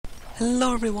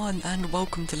Hello everyone, and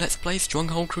welcome to Let's Play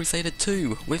Stronghold Crusader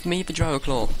 2, with me,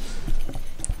 TheDragoclaw.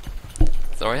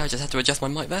 Sorry, I just had to adjust my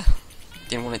mic there.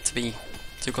 Didn't want it to be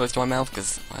too close to my mouth,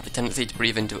 because I have a tendency to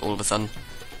breathe into it all of a sudden.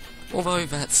 Although,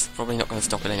 that's probably not going to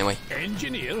stop it anyway.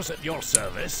 Engineers at your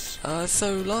service.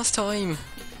 So last time,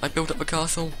 I built up a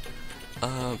castle.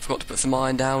 Forgot to put some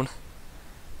iron down.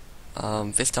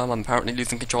 This time I'm apparently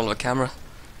losing control of a camera.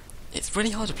 It's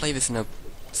really hard to play this in a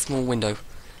small window.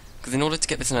 Because in order to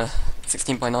get this in a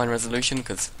 16:9 resolution,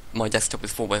 because my desktop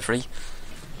is 4:3,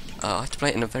 I have to play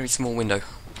it in a very small window.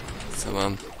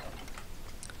 So,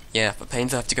 yeah, the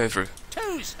pains I have to go through.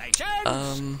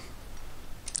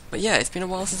 But yeah, it's been a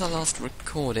while since I last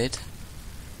recorded.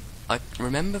 I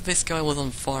remember this guy was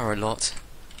on fire a lot,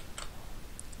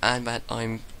 and that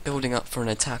I'm building up for an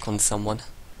attack on someone.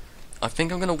 I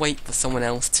think I'm going to wait for someone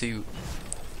else to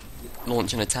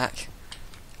launch an attack,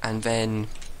 and then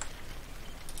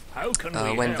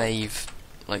when they've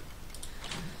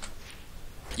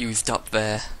used up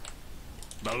their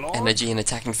energy in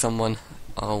attacking someone,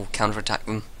 I'll counterattack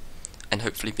them and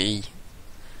hopefully be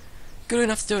good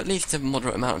enough to do at least a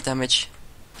moderate amount of damage.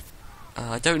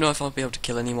 I don't know if I'll be able to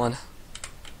kill anyone,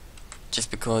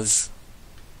 just because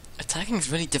attacking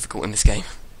is really difficult in this game.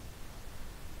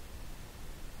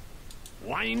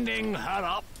 Winding her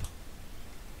up.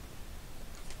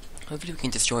 Hopefully we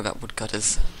can destroy that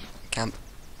woodcutter's camp.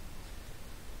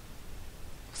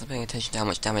 I wasn't paying attention to how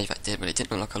much damage that did, but it didn't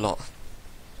look like a lot.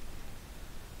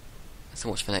 Let's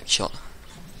watch the next shot.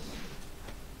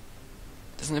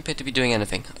 Doesn't appear to be doing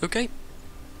anything. Okay.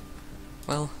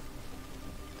 Well.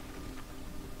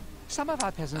 Some of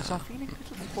our peasants are feeling a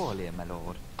little poorly, my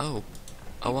lord. Oh.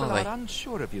 People are they? are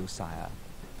unsure of you, sire.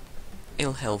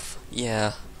 Ill health.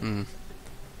 Yeah.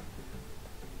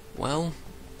 Well,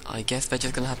 I guess they're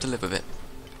just gonna have to live with it.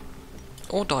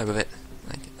 Or die with it.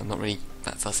 I'm not really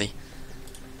that fussy.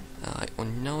 Well,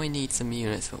 now I need some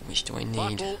units, but which do I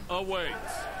need? Battle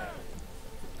awaits.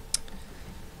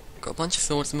 Got a bunch of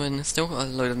swordsmen, still got a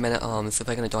load of men-at-arms, so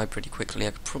they're going to die pretty quickly.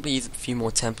 I could probably use a few more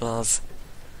Templars.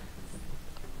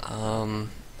 I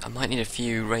might need a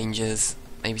few Rangers,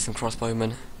 maybe some crossbowmen.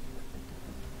 And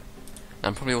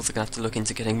I'm probably also going to have to look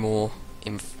into getting more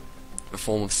in the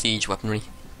form of siege weaponry.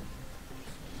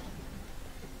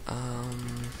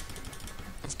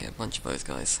 Let's get a bunch of those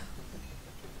guys.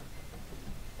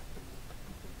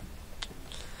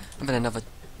 And then another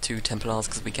 2 Templars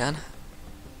because we can.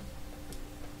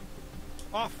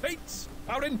 Our fates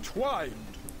are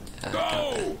entwined.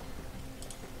 Go!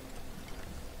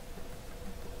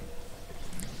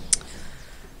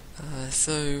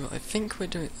 So I think we're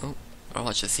doing. Oh,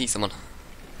 I should see someone.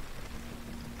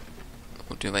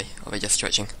 Or do they? Are they just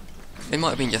stretching? They might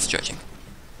have been just stretching.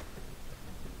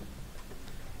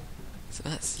 So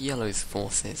that's Yellow's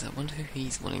forces. I wonder who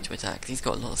he's wanting to attack. 'Cause he's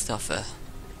got a lot of stuff there.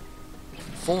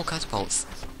 4 catapults.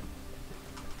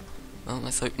 Well,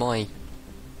 let's hope my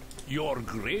Your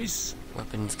grace.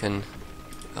 weapons can...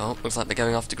 Oh, looks like they're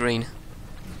going after green.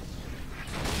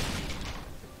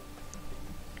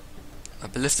 My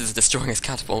ballistas are destroying his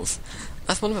catapults.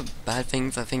 That's one of the bad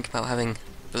things I think about having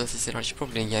ballistas here. I should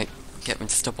probably get them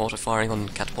to stop auto-firing on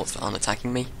catapults that aren't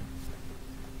attacking me.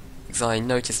 Because I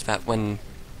noticed that when...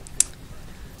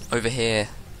 over here,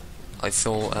 I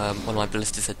saw one of my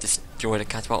ballistas had destroyed a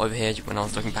catapult over here when I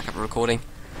was looking back at the recording.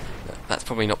 That's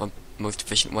probably not the most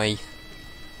efficient way.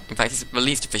 In fact, it's the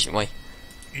least efficient way.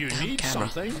 You Damn need camera.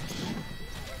 something.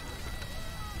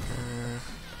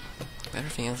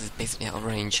 Everything else is basically out of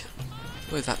range.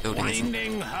 Where's that building?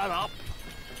 Winding her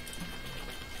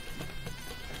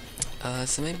up.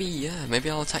 So maybe, yeah, maybe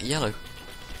I'll attack yellow.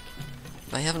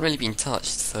 They haven't really been touched,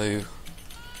 so...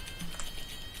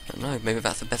 I don't know, maybe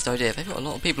that's the best idea. They've got a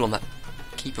lot of people on that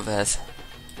keep of theirs.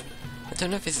 I don't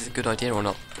know if this is a good idea or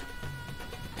not.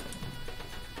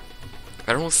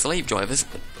 They're all slave drivers,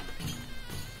 but...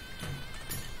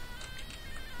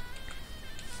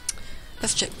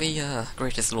 Let's check the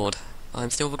Greatest Lord.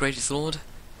 I'm still the Greatest Lord,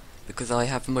 because I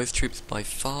have the most troops by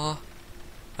far.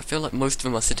 I feel like most of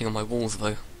them are sitting on my walls,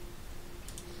 though.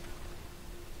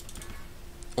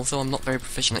 Also, I'm not very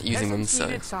proficient at using them,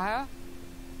 so... Sire?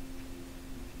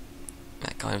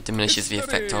 that kind of diminishes the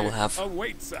effect I will have.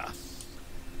 Awaits us.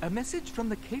 A message from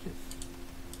the Caliph.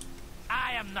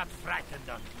 I am not frightened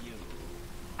of you.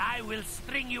 I will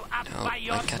string you up Oh, by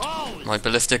your balls. my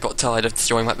ballista got tired of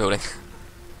destroying that building.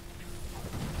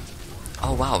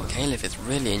 Oh wow, the Caliph is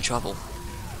really in trouble.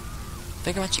 I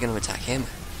think I'm actually going to attack him.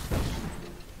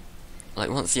 Like,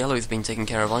 once Yellow's been taken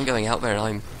care of, I'm going out there and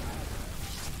I'm...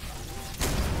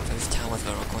 Those towers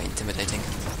there are quite intimidating.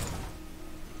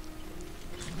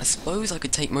 I suppose I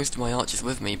could take most of my archers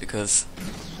with me because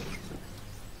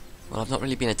Well, I've not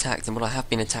really been attacked, and what I have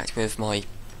been attacked with, my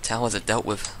towers are dealt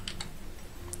with.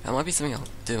 That might be something I'll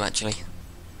do, actually.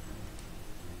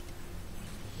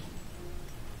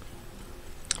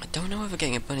 I don't know whether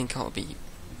getting a burning cart would be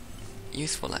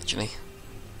useful, actually.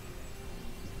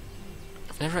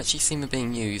 I've never actually seen them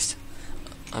being used.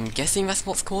 I'm guessing that's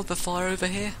what's caused the fire over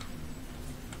here?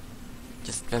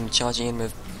 Just them charging in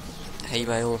with hay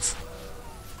bales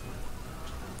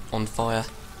on fire.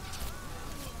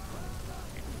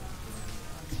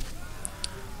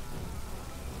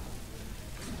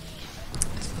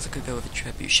 I suppose I could go with a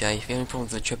trebuchet. The only problem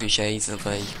with the trebuchet is that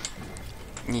they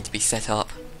need to be set up,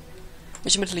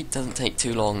 which admittedly doesn't take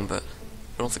too long, but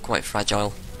they're also quite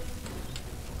fragile.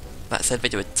 That said, they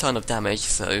do a ton of damage,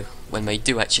 so when they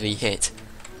do actually hit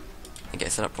and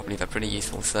get set up properly, they're pretty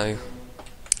useful. So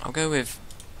I'll go with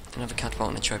another catapult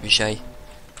and a trebuchet.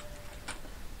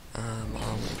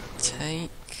 I'll take...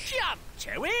 Jump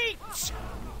to it!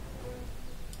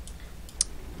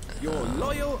 Your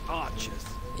loyal archers.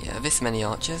 yeah, this many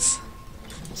archers.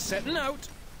 Setting out.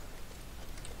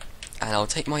 And I'll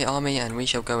take my army and we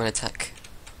shall go and attack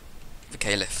the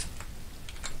Caliph.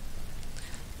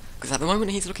 Because at the moment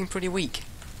he's looking pretty weak.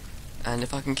 And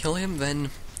if I can kill him,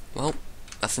 then, well,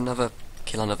 that's another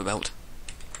kill under the belt.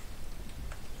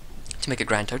 To make a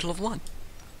grand total of 1.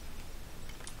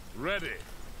 Ready.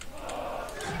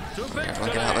 To Everyone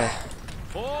get out there.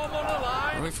 Form on a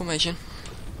line. Right formation.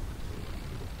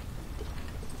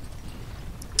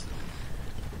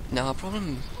 Now, a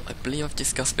problem I believe I've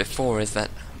discussed before is that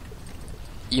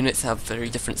units have very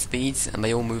different speeds and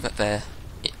they all move at their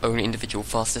own individual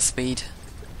fastest speed,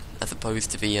 as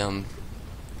opposed to the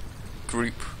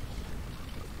group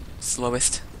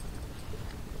slowest.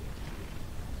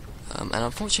 And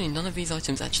unfortunately none of these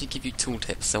items actually give you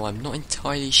tooltips, so I'm not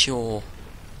entirely sure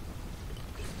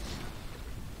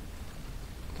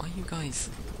why you guys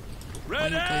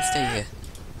stay here.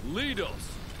 Lead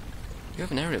us. You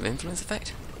have an area of influence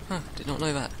effect? Huh, did not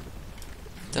know that.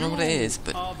 Don't know what it is,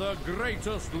 but Are the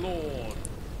greatest lord.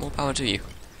 more power to you.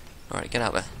 Alright, get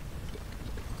out there.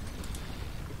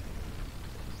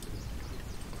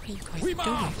 What are you guys We doing?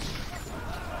 march.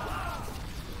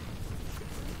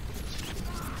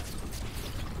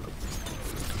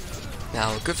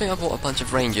 Now, good thing I bought a bunch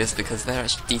of rangers because they're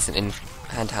actually decent in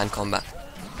hand-to-hand combat.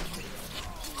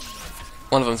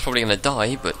 One of them's probably gonna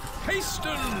die, but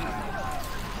Hasten.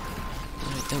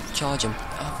 don't charge him.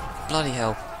 Oh, bloody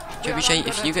hell. Trebuchet,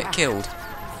 if you get killed,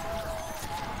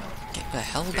 get the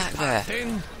hell back there.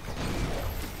 Thing.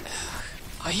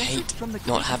 I hate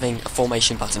not having a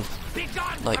formation button.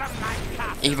 Begone Like, from my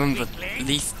castle, even the weakling.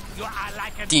 least You are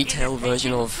like an detailed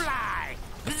version irritating of fly.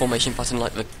 the formation button,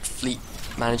 like the fleet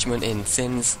management in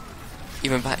Sins,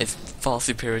 even that is far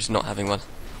superior to not having one.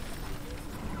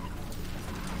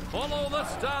 Follow the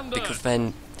standard. Because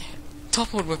then,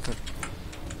 toppled with the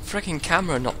freaking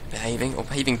camera not behaving, or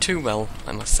behaving too well,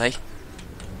 I must say,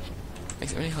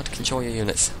 makes it really hard to control your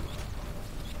units.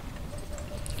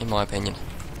 In my opinion.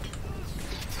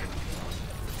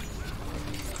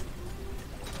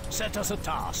 Set us a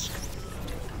task.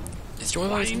 Destroy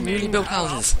those Finding newly built out.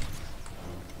 houses.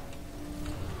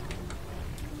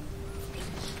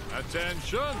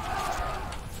 Attention.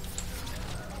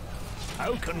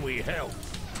 How can we help?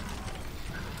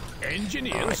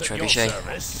 Engineers Alright, at your Trebuchet,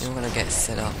 service. you're gonna get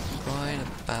set up right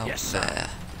about Yes, sir. there.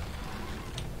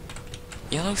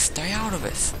 Yellow, stay out of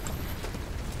this.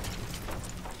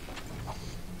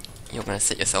 You're gonna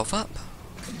set yourself up.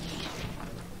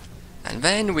 And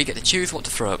then we get to choose what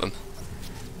to throw at them.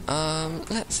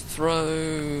 Let's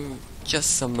throw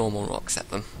just some normal rocks at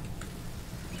them.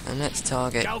 And let's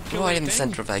target right in the Calculating.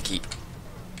 centre of their keep.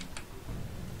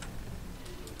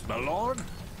 My lord.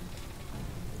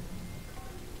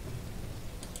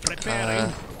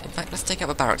 Preparing. In fact, let's take out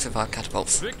the barracks with our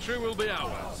catapults. Victory will be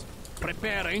ours.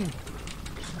 Preparing.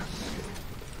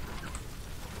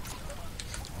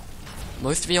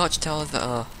 Most of the archer towers that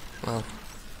are, well,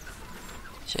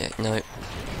 shit, no.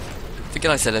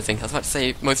 Forget I said anything. I was about to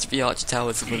say most of the archer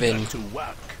towers within Eager to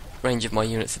work. range of my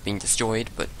units have been destroyed,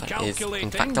 but that is in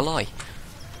Calculating. fact a lie.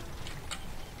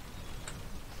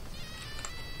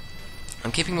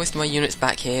 I'm keeping most of my units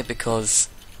back here because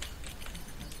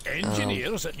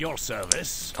Engineers at your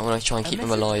service. I want to try and A keep them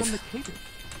message alive from the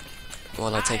Caliph.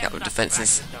 while I take I out am the not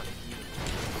defences. frightened of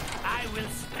you. I will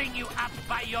string you up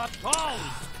by your toes.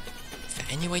 Is there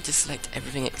any way to select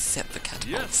everything except the Yes,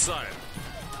 catapults? sire.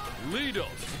 Lead us.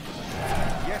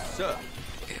 Yes, sir.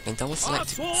 I can double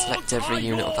select every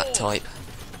unit of that type.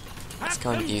 That's Pat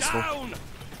kind of them useful. down.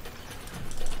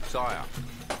 Sire.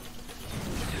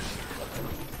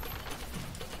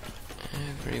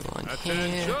 Everyone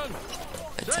here. Attention.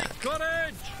 attack. Take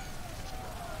courage.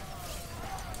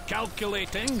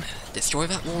 Calculating. Destroy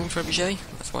that wall, trebuchet.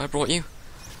 That's why I brought you.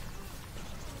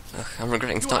 Ugh, I'm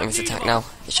regretting starting this attack now.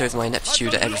 It shows my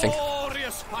ineptitude at everything.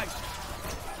 Glorious fight.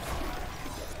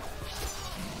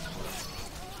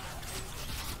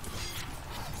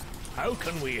 How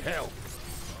can we help?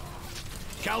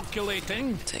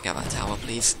 Calculating. Take out that tower,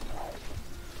 please.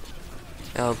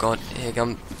 Oh god, here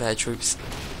come their troops.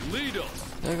 Lead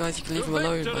us. No guys, you can leave them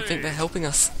alone. I think they're helping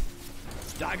us.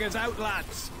 Daggers out,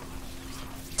 lads.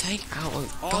 Take out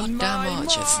those On goddamn my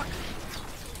archers. mark.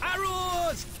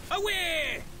 Arrows!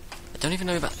 Away! I don't even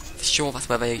know about for sure that's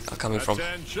where they are coming from.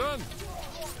 Attention.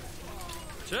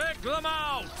 Take them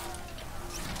out.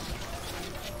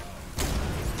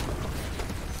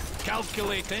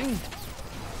 Calculating.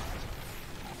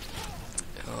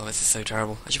 Oh, this is so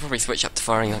terrible. I should probably switch up to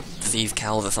firing like disease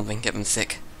cows or something, get them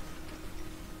sick.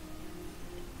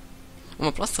 On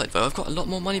the plus side though, I've got a lot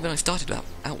more money than I started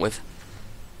out with.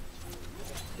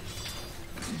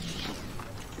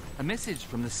 A message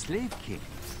from the Slave King.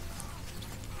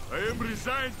 I am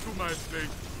resigned to my fate.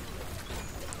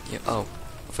 Yeah, oh,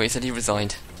 I thought he said he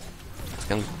resigned. I was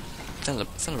going to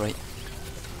celebrate.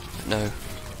 But no,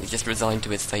 he's just resigned to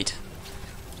his fate.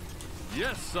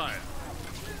 Yes, sire.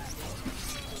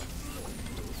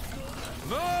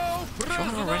 No Come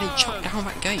on already, chop prisoners. down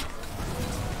that gate.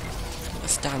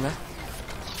 Let's stand there.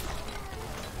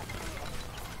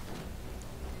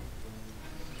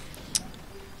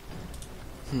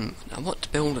 Now what to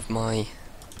build with my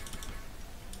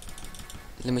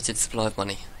limited supply of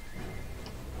money?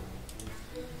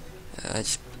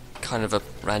 Just kind of a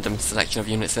random selection of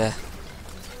units there.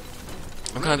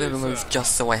 I'm kind of building those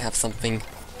just so I have something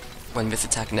when this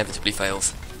attack inevitably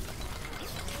fails.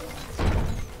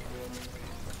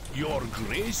 Your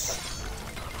Grace.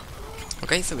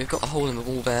 Okay, so we've got a hole in the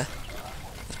wall there.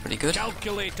 That's pretty good.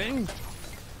 Calculating.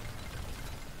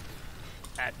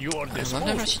 At your I've disposal.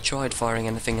 never actually tried firing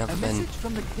anything A other than... message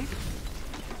from the Cape.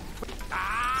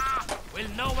 Ah! Will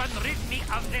no one rid me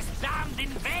of this damned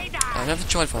invader? I've never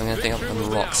tried firing anything other than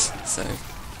rocks, so...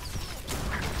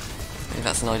 maybe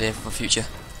that's an idea for the future.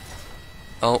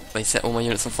 Oh, they set all my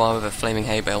units on fire with a flaming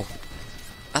hay bale.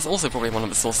 That's also probably one of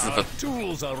the sources Our of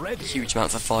tools are ready. huge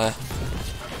amounts of fire.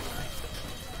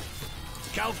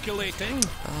 Calculating.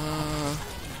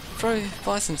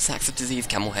 Buy some sacks of diseased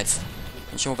camel heads.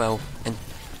 I'm sure they'll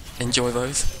enjoy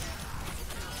those.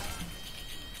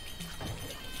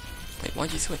 Wait,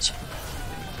 why'd you switch?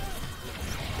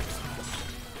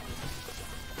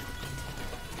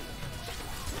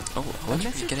 Oh, I wonder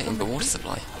if you can get it in the water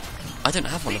supply. I don't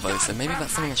have one of those, so maybe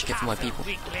that's something I should get for my people.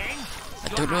 I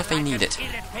don't know if they need it.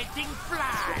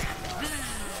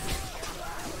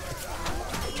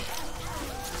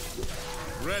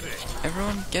 Ready.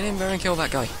 Everyone, get in there and kill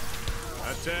that guy.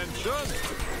 Attention.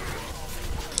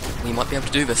 We might be able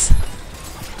to do this.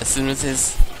 As soon as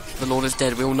the Lord is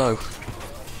dead, we'll know.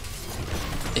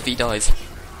 If he dies.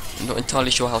 I'm not entirely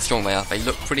sure how strong they are. They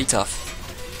look pretty tough.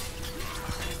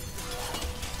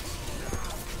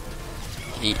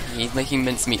 He's making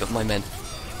mincemeat of my men.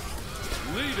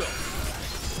 Lead us.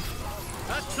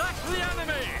 Attack the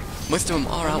enemy. Most of them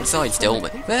are outside still,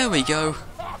 but there we go.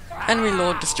 Enemy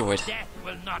Lord destroyed. Death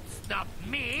will not stop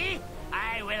me.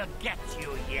 I will get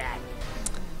you yet.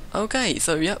 Okay,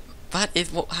 so yep, that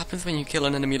is what happens when you kill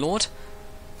an enemy Lord.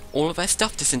 All of their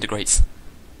stuff disintegrates.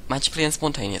 Magically and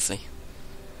spontaneously.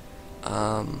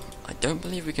 I don't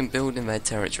believe we can build in their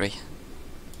territory.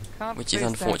 Can't Which is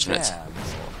place that unfortunate. there, my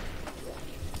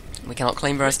lord. We cannot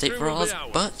claim their estate for Victory will ours, be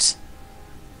ours. but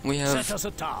we have Set us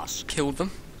a task. killed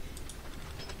them.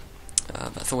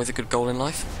 That's always a good goal in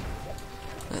life.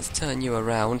 Let's turn you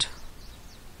around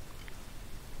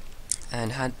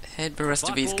and head the rest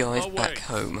of these Battle guys back awaits.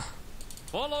 home.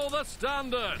 Follow the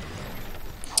standard.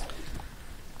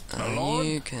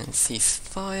 You can cease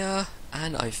fire,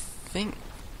 and I think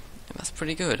that's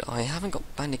pretty good. I haven't got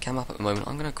Bandicam up at the moment.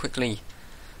 I'm going to quickly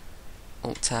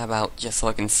Alt-tab out just so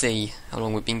I can see how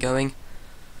long we've been going.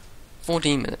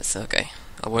 14 minutes, okay.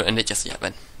 I won't end it just yet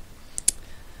then.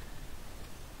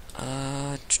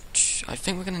 I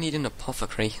think we're going to need an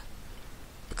apothecary,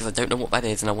 because I don't know what that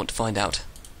is and I want to find out.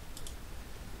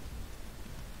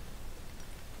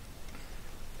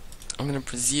 I'm going to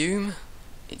presume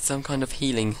it's some kind of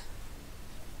healing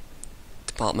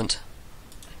department.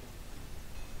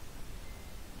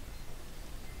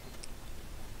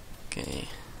 Okay.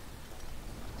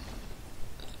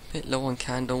 Bit low on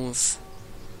candles.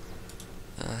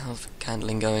 How's the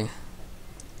candling going?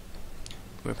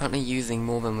 We're apparently using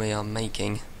more than we are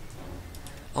making.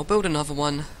 I'll build another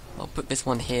one. I'll put this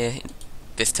one here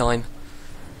this time.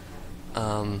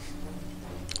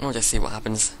 We'll just see what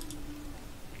happens.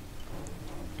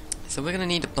 So we're going to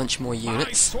need a bunch more My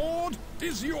units. sword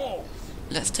is yours.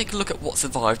 Let's take a look at what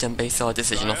survived and base our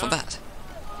decision off of that.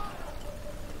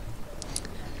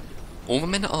 All the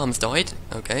men at arms died,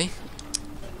 okay.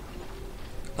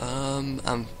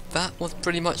 And that was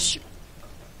pretty much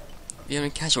the only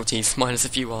casualties, minus a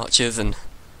few archers and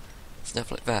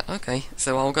stuff like that. Okay,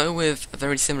 so I'll go with a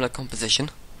very similar composition.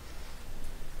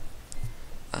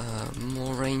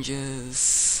 More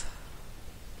rangers.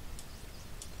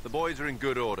 The boys are in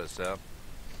good order, sir.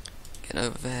 Get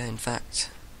over there, in fact.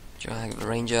 Drag the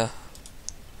ranger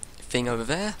thing over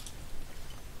there.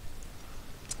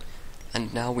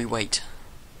 And now we wait.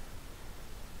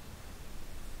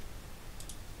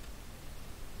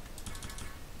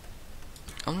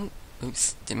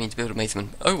 Oops, didn't mean to build a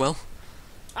mason. Oh well.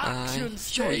 Action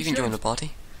Sure, you can join the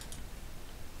party.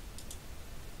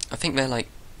 I think they're like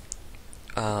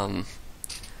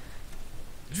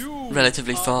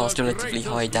relatively fast, relatively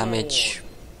high damage,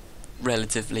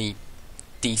 relatively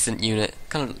decent unit,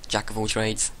 kind of jack of all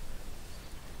trades.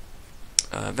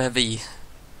 They're the,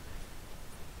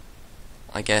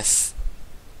 I guess,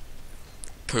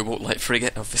 Cobalt Light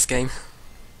Frigate of this game.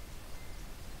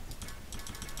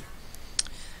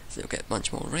 So you'll get a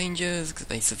bunch more rangers because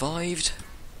they survived.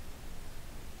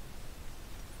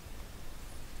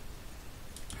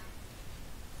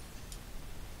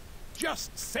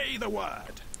 Just say the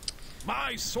word.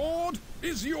 My sword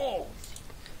is yours.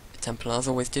 The Templars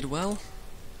always did well.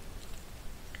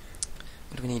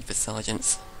 What do we need for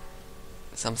sergeants?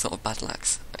 Some sort of battle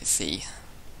axe, I see.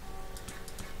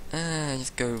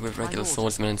 Just go with regular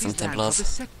swordsmen and some These lands are Templars.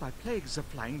 beset by plagues of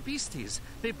flying beasties.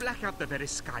 They black out the very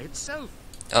sky itself.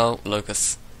 Oh,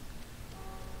 locusts.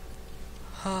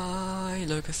 Hi,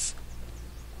 locusts.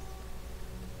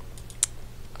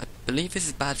 I believe this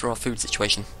is bad for our food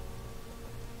situation.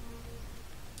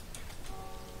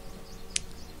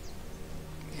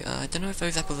 I don't know if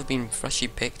those apples have been freshly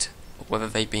picked, or whether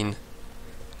they've been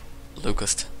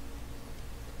locust.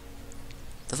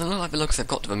 Doesn't look like the locusts have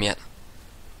got to them yet.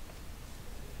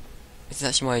 This is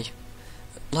actually my...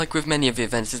 Like with many of the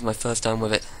events, this is my first time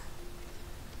with it.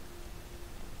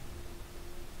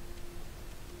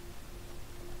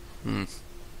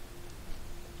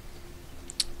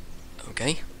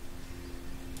 Okay.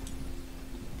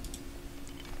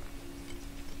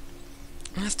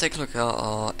 Let's take a look at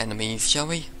our enemies, shall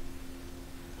we?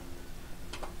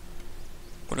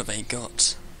 What have they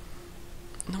got?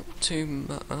 Not too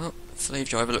much. Oh, slave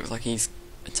driver looks like he's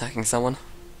attacking someone.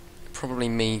 Probably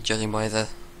me, judging by the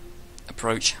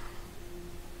approach.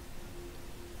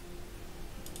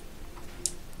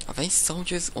 Are they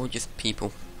soldiers or just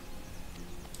people?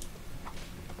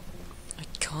 I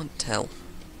can't tell.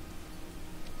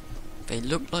 They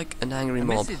look like an angry A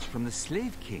mob. message from the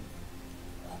Slave King.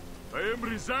 I am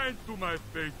resigned to my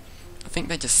fate. I think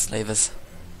they're just slavers.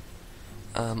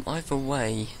 Either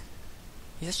way,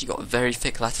 he's actually got very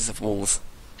thick lattice of walls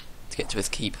to get to his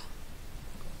keep.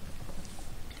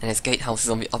 And his gatehouse is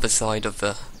on the other side of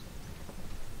the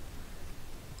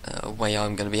way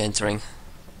I'm going to be entering.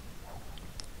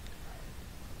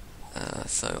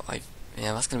 So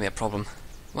yeah, that's going to be a problem.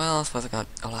 Well, I suppose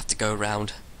I'll have to go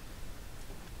around.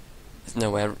 There's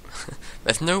nowhere,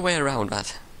 there's no way around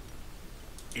that.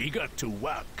 Eager to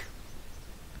work.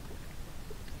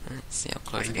 Let's see how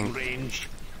close I I'm can range.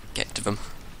 get to them.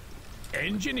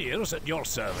 Engineers at your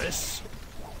service.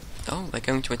 Oh, they're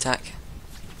going to attack.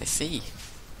 I see.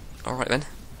 Alright then.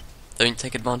 Don't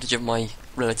take advantage of my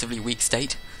relatively weak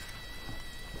state.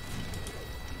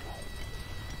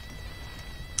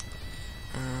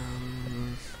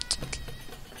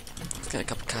 Let's get a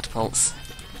couple of catapults.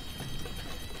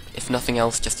 If nothing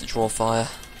else, just to draw fire.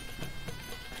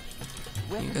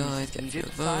 You guys get a few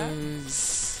of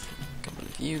those. A couple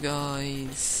of you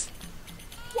guys.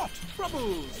 What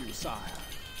troubles you, sire?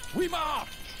 We march.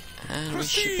 And we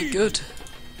should be good.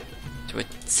 To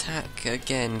attack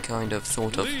again, kind of,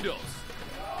 sort of. Lead us.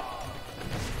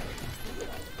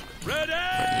 Ready?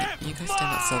 Right, you guys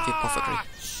stand outside the apothecary.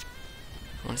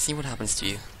 I want to see what happens to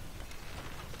you.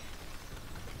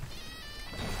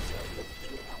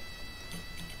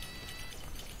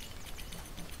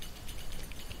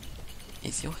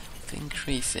 Is your health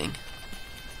increasing?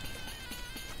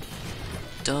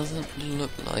 Doesn't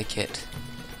look like it.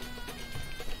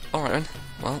 Alright then,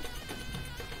 well.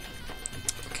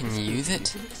 Can you use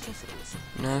it?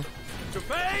 No. To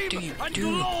fame Do you and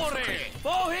do? glory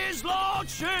for his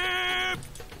lordship!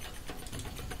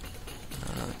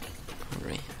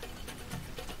 Hurry.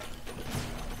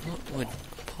 What would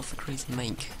apothecaries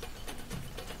make?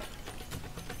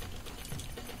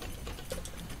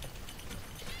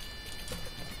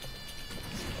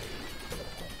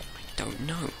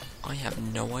 know. I have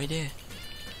no idea.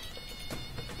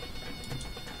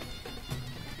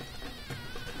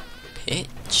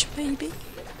 Pitch, maybe?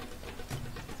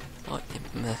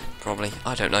 Meh, probably.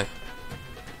 I don't know.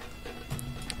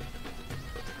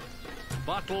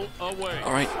 Battle away.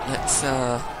 Alright, let's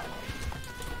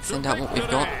send out what we've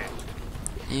got.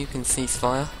 You can cease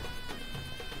fire.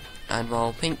 And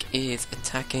while Pink is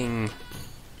attacking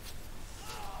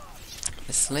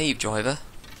the slave driver,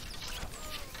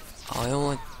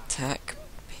 I'll attack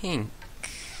Pink.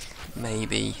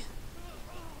 Maybe.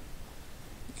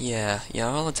 Yeah,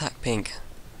 I'll attack Pink.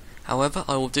 However,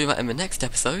 I will do that in the next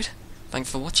episode. Thanks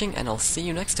for watching, and I'll see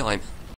you next time.